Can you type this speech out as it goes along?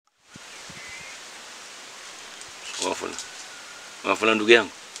Wafula. Wafula ndugu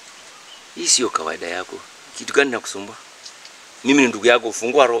yangu. Hii sio kawaida yako. Kitu gani nakusumbua? Mimi ni ndugu yako,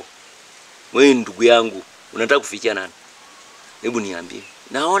 ufungua roho. Wewe ni ndugu yangu. Unataka kufikia nani? Hebu niambie.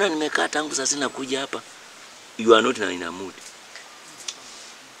 Naona nimekaa tangu sasa nakuja hapa. You are not in a mood.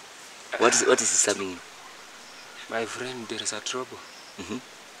 What is happening? My friend, there is a trouble.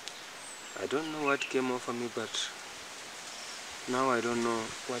 I don't know what came over me, but now I don't know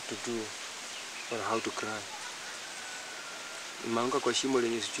what to do or how to cry. Nimeanguka kwa shimo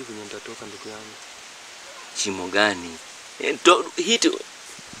lenye sijui venye nitatoka ndugu yangu. Shimo gani? Don't hit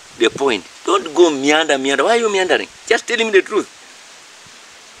the point. Don't go meander. Why are you meandering? Just tell me the truth.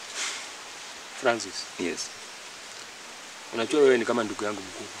 Francis. Yes. Unajua wewe ni kama ndugu yangu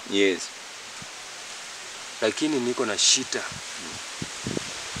mkubwa. Yes. Lakini niko na shida.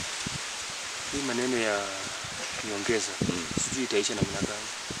 Hii maneno ya nyongeza. Sijui itaisha namna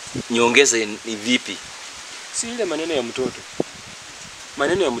gani. Nyongeza ni vipi? Si ile maneno ya mtoto.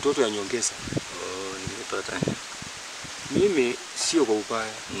 Maneno ya mtoto ya nyongeza. Oh, nimepata. Mimi sio kwa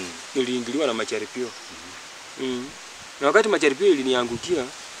ubaya. Niliingiliwa na macharipio. Na wakati macharipio iliniangukia,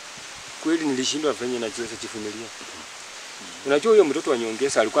 kweli nilishindwa venye naweza jivumilia. Unajua huyo mtoto wa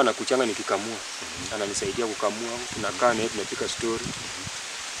nyongeza alikuwa anakuchanga nikikamua. Ananisaidia kukamua, tunakaa naye tunapika story.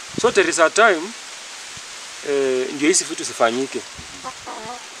 So there is a time ndio hizi vitu zifanyike.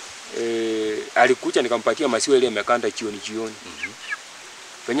 Alikuja nikampatia maziwa ile yamekanda jioni.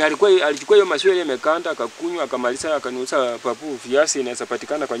 Venye alichukua hiyo maziwa ile yamekanda akakunywa akamaliza akaniuliza papu viasi inaweza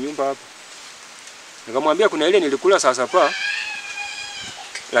patikana kwa nyumba hapa. Nikamwambia kuna ile nilikula sasa pa.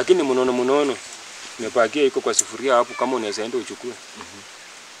 Lakini munono nimepakia iko kwa sufuria hapo kama unaweza enda uchukue.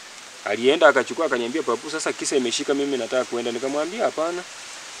 Alienda akachukua akaniambia papu sasa kisa imeshika mimi nataka kuenda. Nikamwambia hapana.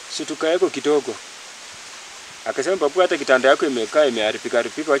 Si tukaeko kidogo. Akasema papu hata kitanda yako imekaa imeharibika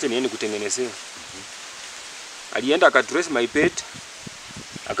acha niende kutengenezea. Alienda akadress my bed.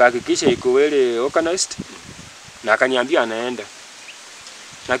 Akahakikisha iko well organized na akaniambia anaenda.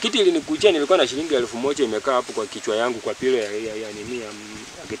 Na kiti ilinikujia nilikuwa na shilingi 1000 imekaa hapo kwa kichwa yangu kwa pilo ya nini ya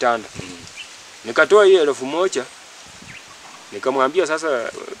kitanda. Nikatoa hiyo 1000 nikamwambia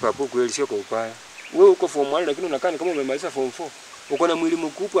sasa papu kweli sio kwa ubaya. Wewe uko form 1 lakini unakaa kama umemaliza form 4. Uko na mwili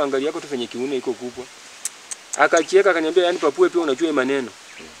mkubwa angalia yako tu venye kiuno iko kubwa. Akacheka akaniambia yani papu pia unajua maneno.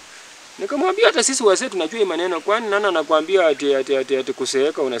 Nikamwambia hata sisi wazee tunajua maneno kwani nani anakuambia ati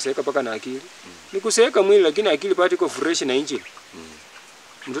kuseeka unaseeka paka na akili. Ni kuseeka mwili lakini akili pati iko fresh na injili.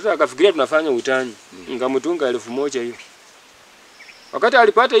 Mtoto akafikiria tunafanya utani. Ngamtunga 1000 hiyo. Wakati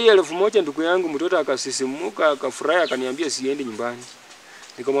alipata hiyo 1000 ndugu yangu mtoto akasisimuka akafurahi akaniambia siende nyumbani.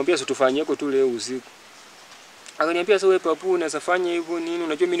 Nikamwambia situfanyeko tu leo usiku. Akaniambia sasa wewe papu unaweza fanya hivyo nini?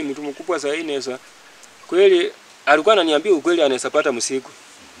 Unajua mimi ni mtu mkubwa sasa inaweza. Kweli alikuwa ananiambia ukweli anaweza pata msiku.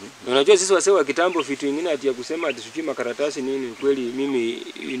 Unajua sisi wasee wa kitambo vitu vingine ati ya kusema ati sijui makaratasi nini kweli mimi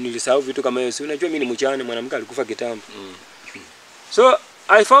nilisahau vitu kama hiyo. Unajua mimi ni mchane mwanamke alikufa kitambo. So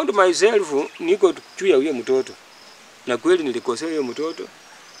I found myself niko juu ya huyo mtoto. Na kweli nilikosea huyo mtoto.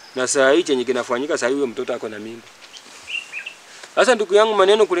 Na saa hii chenye kinafanyika saa hii huyo mtoto ako na mimba. Sasa ndugu yangu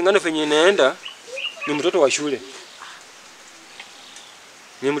maneno kulingana venye inaenda ni mtoto wa shule.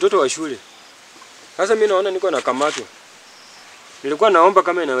 Ni mtoto wa shule. Sasa mimi naona niko nakamatwa. Nilikuwa naomba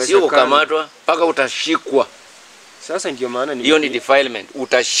kama inawezekana. Sio kukamatwa paka utashikwa. Sasa ndio maana hiyo ni defilement,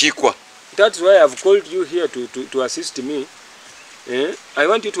 utashikwa. That's why I've called you here to assist me. I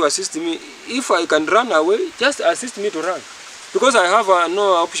want you to assist me. If I can run away, just assist me to run. Because I have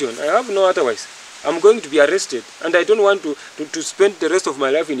no option. I have no otherwise. I'm going to be arrested and I don't want to spend the rest of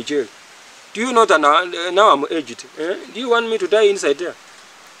my life in jail. Do you know that now I'm aged? Do you want me to die inside there?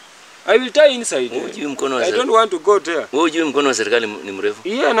 I will die inside. I don't want to go there. Wewe unajua mkono wa serikali ni mrefu?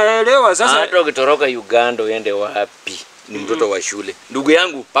 Yeah, naelewa sasa. Hata ukitoroka Uganda uende wapi? Ni mtoto wa shule. Ndugu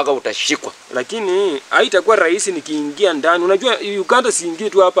yangu paka utashikwa. Lakini haitakuwa rahisi nikiingia ndani. Unajua Uganda siingii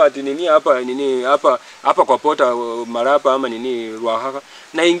tu hapa ati nini hapa kwa pota Marapa ama nini Ruahaka.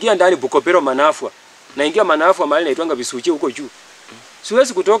 Naingia ndani Bukopero Manafwa. Naingia Manafwa mahali naitwanga Bisuche huko juu.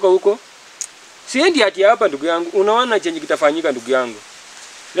 Siwezi kutoka huko. Siendi ati hapa ndugu yangu. Unaona chenye kitafanyika ndugu yangu.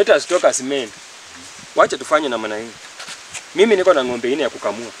 Let us talk as men. Wacha tufanye na maana hii. Mimi niko na ng'ombe 4 ya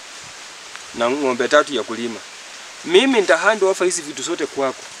kukamua. Na ng'ombe 3 ya kulima. Mimi nitahand over hizi vitu zote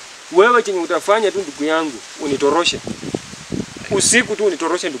kwako. Wewe chenye utafanya tu ndugu yangu unitoroshe. Usiku tu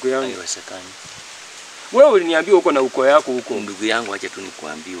unitoroshe ndugu yangu. Haiwezekani. Wewe uliniambia uko na uko yako huko. Ndugu yangu acha tu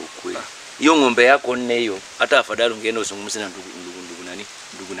nikwambie ukweli. Hiyo ng'ombe yako 4 hiyo hata afadhali ungeenda usungumze na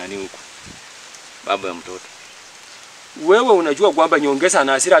ndugu nani huko. Baba ya mtoto. Wewe unajua kwamba nyongeza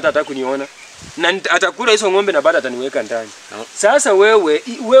ana hasira hata kuniona. Na atakula hizo ng'ombe na baada ataniweka ndani. No. Sasa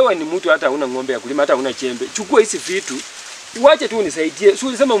wewe ni mtu hata huna ng'ombe ya kulima, hata huna chembe. Chukua hizi vitu. Uache tu unisaidie. Si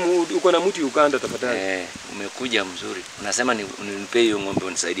ulisema uko na mtu Uganda tafadhali. Umekuja mzuri. Unasema unipe hiyo ng'ombe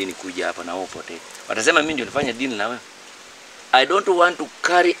unisaidie nikuja hapa na upote. Watasema mimi ndio nifanye deal na wewe. I don't want to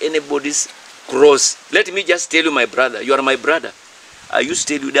carry anybody's cross. Let me just tell you, my brother, you are my brother. I used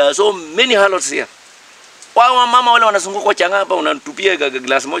to tell you there are so many harlots here. Wao mama wale wanazunguka kwa changa hapa, unatupia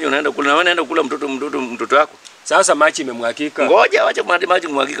glass moja unaenda kula, unaenda kula mtoto wako. Sasa machi imemwakika. Ngoja acha maji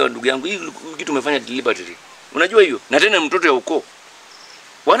kumwakika ndugu yangu. Hii kitu umefanya deliberately. Unajua hiyo? Na tena mtoto ya ukoo.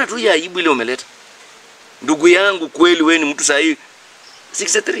 Wana tu ya aibu ile umeleta. Ndugu yangu kweli wewe ni mtu sahihi.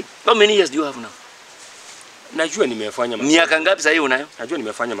 63. How many years do you have now? Najua nimefanya makosa. Miaka ngapi sasa unayo? Najua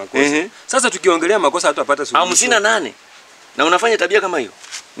nimefanya makosa. Sasa tukiongelea makosa hatutapata suluhisho. 58. Na unafanya tabia kama hiyo.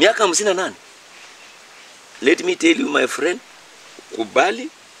 Miaka 58. Let me tell you my friend, kubali,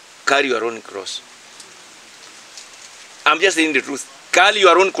 carry your own cross. I'm just saying the truth. Carry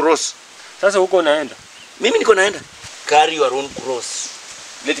your own cross. Sasa huko unaenda? Mimi niko naenda. Carry your own cross.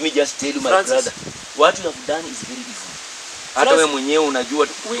 Let me just tell you, my Francis, brother, what you have done is very easy. Hata wewe mwenyewe unajua.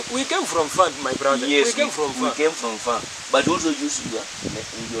 We came from far, my brother. Yes, we came from far. We came from far. But also use your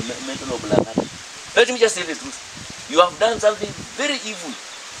mental of Laana. Let me just tell the truth. You have done something very evil.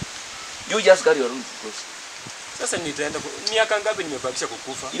 You just carry your own cross. Sasa nitaenda miaka ngapi nimebakisha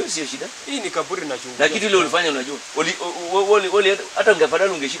kukufa? Hiyo sio shida. Hii ni kaburi na chungu. Na kitu ile ulifanya unajua. Hata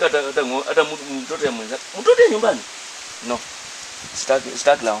ungefadhali ungeshika hata mtoto ya mwenza. Mtoto ya nyumbani. No.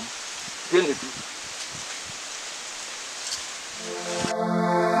 Start lao. Tell me.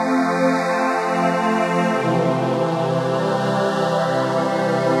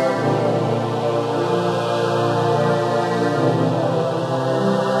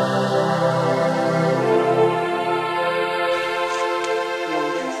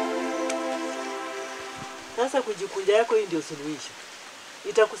 Sasa kujikunja yako hii ndio suluhisho.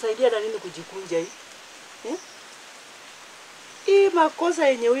 Itakusaidia na nini kujikunja hii? Hii makosa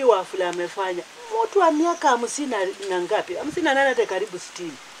yenye huyu wafula amefanya. Mtu wa miaka 50 na ngapi? 58 hata karibu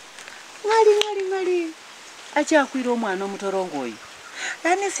 60. Ngali. Acha kwiro mwana mutorongo oyi.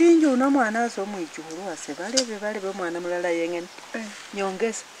 Yani sinje uno mwana so mwichuru wase bale mwana mulala yengene.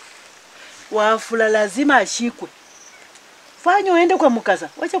 Nyongeza. Wafula lazima ashikwe. Fanya uende kwa mkaza.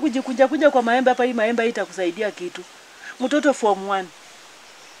 Wacha kujikunja kwa maembe hapa, hii maembe itakusaidia kitu. Mtoto form 1.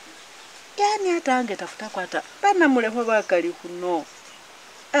 Yani hata angetafuta kwa hata bana muleho bakali kuno.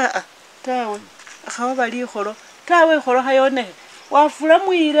 Tawe. Akhawa bali kholo. Tawe kholo hayone. Wafula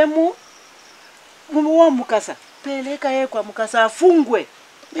muire mu mukasa. Peleka yeye kwa mkasa afungwe.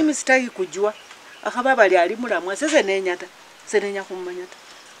 Mimi sitaki kujua. Akhaba bali alimulamwa sasa nenyata. Senenya kumanyata.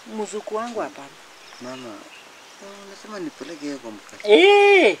 Muzuku wangu hapana. Mama, unasema nipeleke yeye kwa mkasa.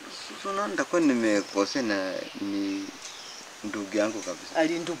 Sasa nitakuwa nimekosea na ni ndugu yangu kabisa.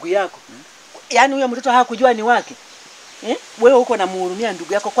 Ali ndugu yako. Yaani huyo mtoto hakujua ni wake. Wewe uko na muhurumia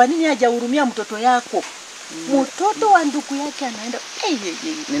ndugu yako. Kwa nini hajahurumia mtoto yako? Mtoto wa ndugu yake anaenda.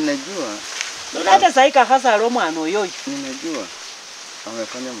 Ninajua. Hata saika hasa romo anoyoyo. Ninajua.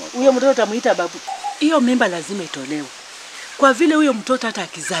 Amefanya makosa. Huyo mtoto utamuita babu. Hiyo mimba lazima itolewe. Kwa vile huyo mtoto hata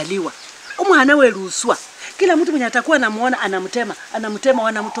akizaliwa, umwana we Luswa. Kila mtu mwenye atakuwa anamuona anamtema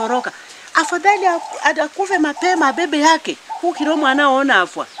wanamtoroka. Afadhali atakufe mapema bebe yake. Huyu kiromo anaona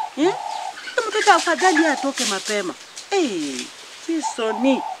afwa. Mtoto afadhali atoke mapema.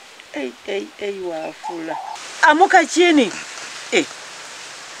 Chisoni. Wafula. Amuka chini.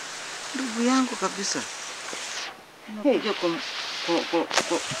 Ndugu yangu kabisa. Unakuja kwa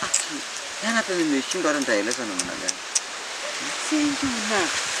yana hata nimeshindwa hata nitaeleza namna gani. Sijuna.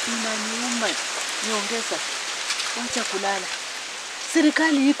 Inaniuma. Niongeza. Wacha kulala.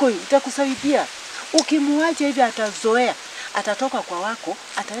 Serikali iko itakusaidia. Ukimwacha hivi atazoea. Atatoka kwa wako,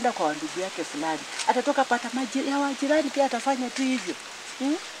 ataenda kwa ndugu yake fulani. Atatoka pata majirani pia atafanya tu hivyo.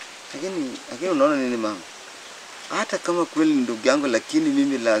 Lakini unaona nini mama? Hata kama kweli ndugu yangu lakini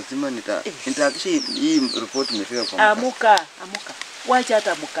mimi lazima nitahakisha hii report imefika kwa mkasa. Amuka. Wacha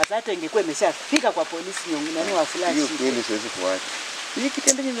hata mkasa hata ingekuwa imeshafika kwa polisi nani wa fulani. Hiyo kweli siwezi kuacha. Hii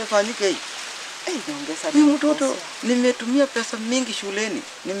kitendo kimefanyika hii. Niongeza mimi mtoto nimetumia pesa mingi shuleni.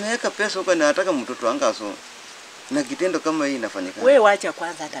 Nimeweka pesa huko na nataka mtoto wangu asome. Na kitendo kama hii inafanyika. Wewe wacha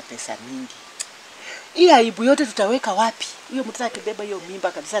kwanza hata pesa mingi. Hii aibu yote tutaweka wapi? Huyo mtoto akibeba hiyo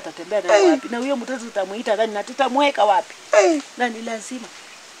mimba kabisa atatembea nayo wapi? Na huyo mtoto tutamuita gani na tutamweka wapi? Na ni lazima.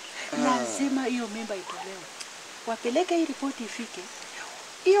 Lazima hiyo mimba itolewe. Wapeleke hii ripoti ifike.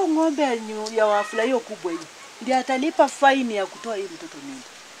 Hiyo ng'ombe ya wafula hiyo kubwa hiyo ndiye atalipa faini ya kutoa hii mtoto mimba.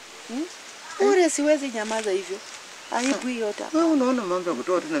 Ure siwezi nyamaza hivyo. Aibu yote. Wewe unaona mambo ya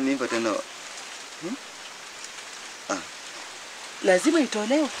kutoa tena mimba tena. lazima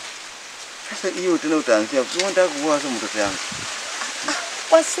itolewe. Sasa hiyo tena utaanzia unataka kuoa mtoto yangu.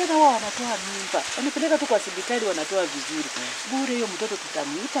 Wasichana wao wanatoa mimba. Wanapeleka tu kwa hospitali wanatoa vizuri. Bure hiyo mtoto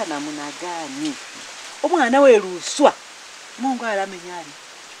tutamuita namna gani? Omwana we Luswa. Mungu alamenyali.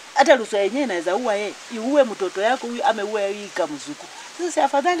 Hata Luswa yenyewe inaweza ua yeye. Iue mtoto yako huyu ameua yeye kamzuku. Sasa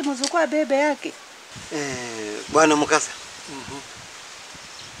afadhali mzuku abebe yake. Bwana Mkasa.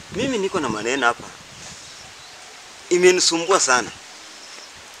 Mimi niko na maneno hapa. Imenisumbua sana.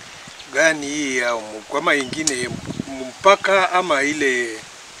 Gani hii au kama ingine mpaka ama ile?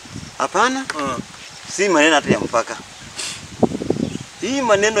 Hapana. Si maneno hata ya mpaka. Hii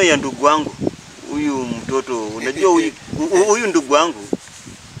maneno ya ndugu wangu. Huyu mtoto, unajua huyu ndugu wangu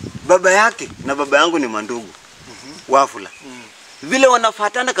baba yake na baba yangu ni mandugu. Wafula. Vile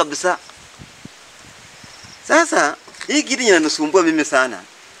wanafuatana kabisa. Sasa hii kitu inanisumbua mimi sana.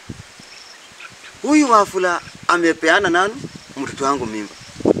 Huyu Wafula amepeana nani mtoto wangu mimba.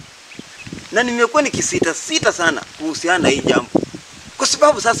 Na nimekuwa nikisita sana kuhusiana na hii jambo. Kwa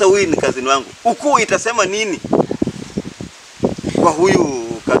sababu sasa huyu ni kazini wangu. Ukuu itasema nini kwa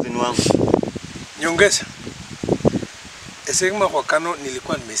huyu kazini wangu? Nyongeza. Esema kwa kano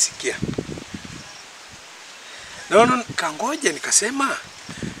nilikuwa nimesikia. Naona kangoja nikasema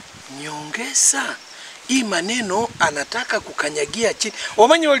Nyongeza hii maneno anataka kukanyagia chini.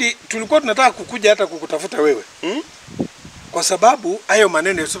 Omanyoli tulikuwa tunataka kukuja hata kukutafuta wewe. Kwa sababu hayo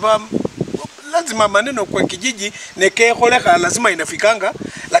maneno sababu lazima maneno kwa kijiji nekeholeka lazima inafikanga,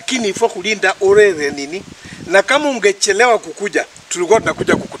 lakini ifo kulinda orere nini. Na kama ungechelewa kukuja tulikuwa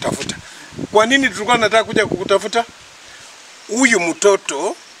tunakuja kukutafuta. Kwa nini tulikuwa tunataka kuja kukutafuta? Huyu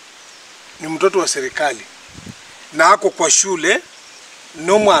mtoto ni mtoto wa serikali na ako kwa shule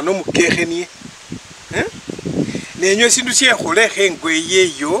no mwana mukeheni. Nenyo sindu siekholehe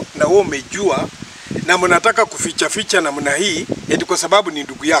ngweyeyo na wewe umejua na mnataka kuficha namna hii eti kwa sababu ni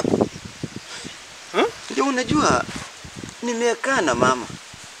ndugu yako. Ndio unajua nimekaa na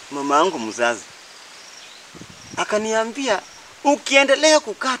mama yangu mzazi. Akaniambia ukiendelea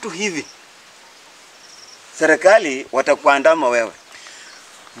kukaa tu hivi serikali watakuandama wewe.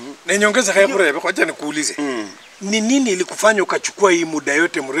 Na Nyongeza haya kurebe kwa acha nikuulize. Ni nini ilikufanya ukachukua hii muda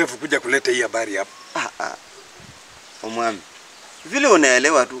yote mrefu kuja kuleta hii habari hapa? Omwami. Vile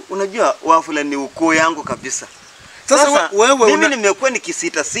unaelewa tu, unajua Wafula ni ukoo yangu kabisa. Sasa wewe mimi nimekuwa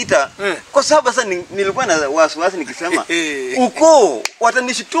nikisita kwa sababu sasa nilikuwa na wasiwasi nikisema ukoo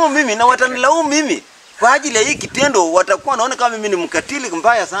watanishtumu mimi na watanilaumu mimi kwa ajili ya hii kitendo, watakuwa naona kama mimi ni mkatili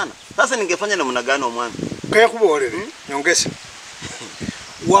mbaya sana. Sasa ningefanya namna gani Omwami? Kaya kuborere Nyongeza.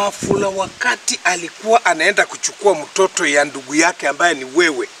 Wafula wakati alikuwa anaenda kuchukua mtoto ya ndugu yake ambaye ni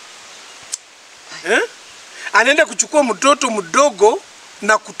wewe. Anaenda kuchukua mtoto mdogo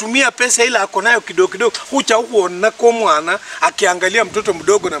na kutumia pesa ile ako nayo kidogo hucha huona kwa mwana akiangalia mtoto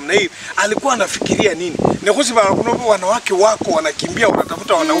mdogo namna hiyo. Alikuwa anafikiria nini? Ni kwa sababu kuna wanawake wako wanakimbia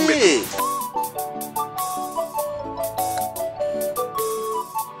wanatafuta wanaume.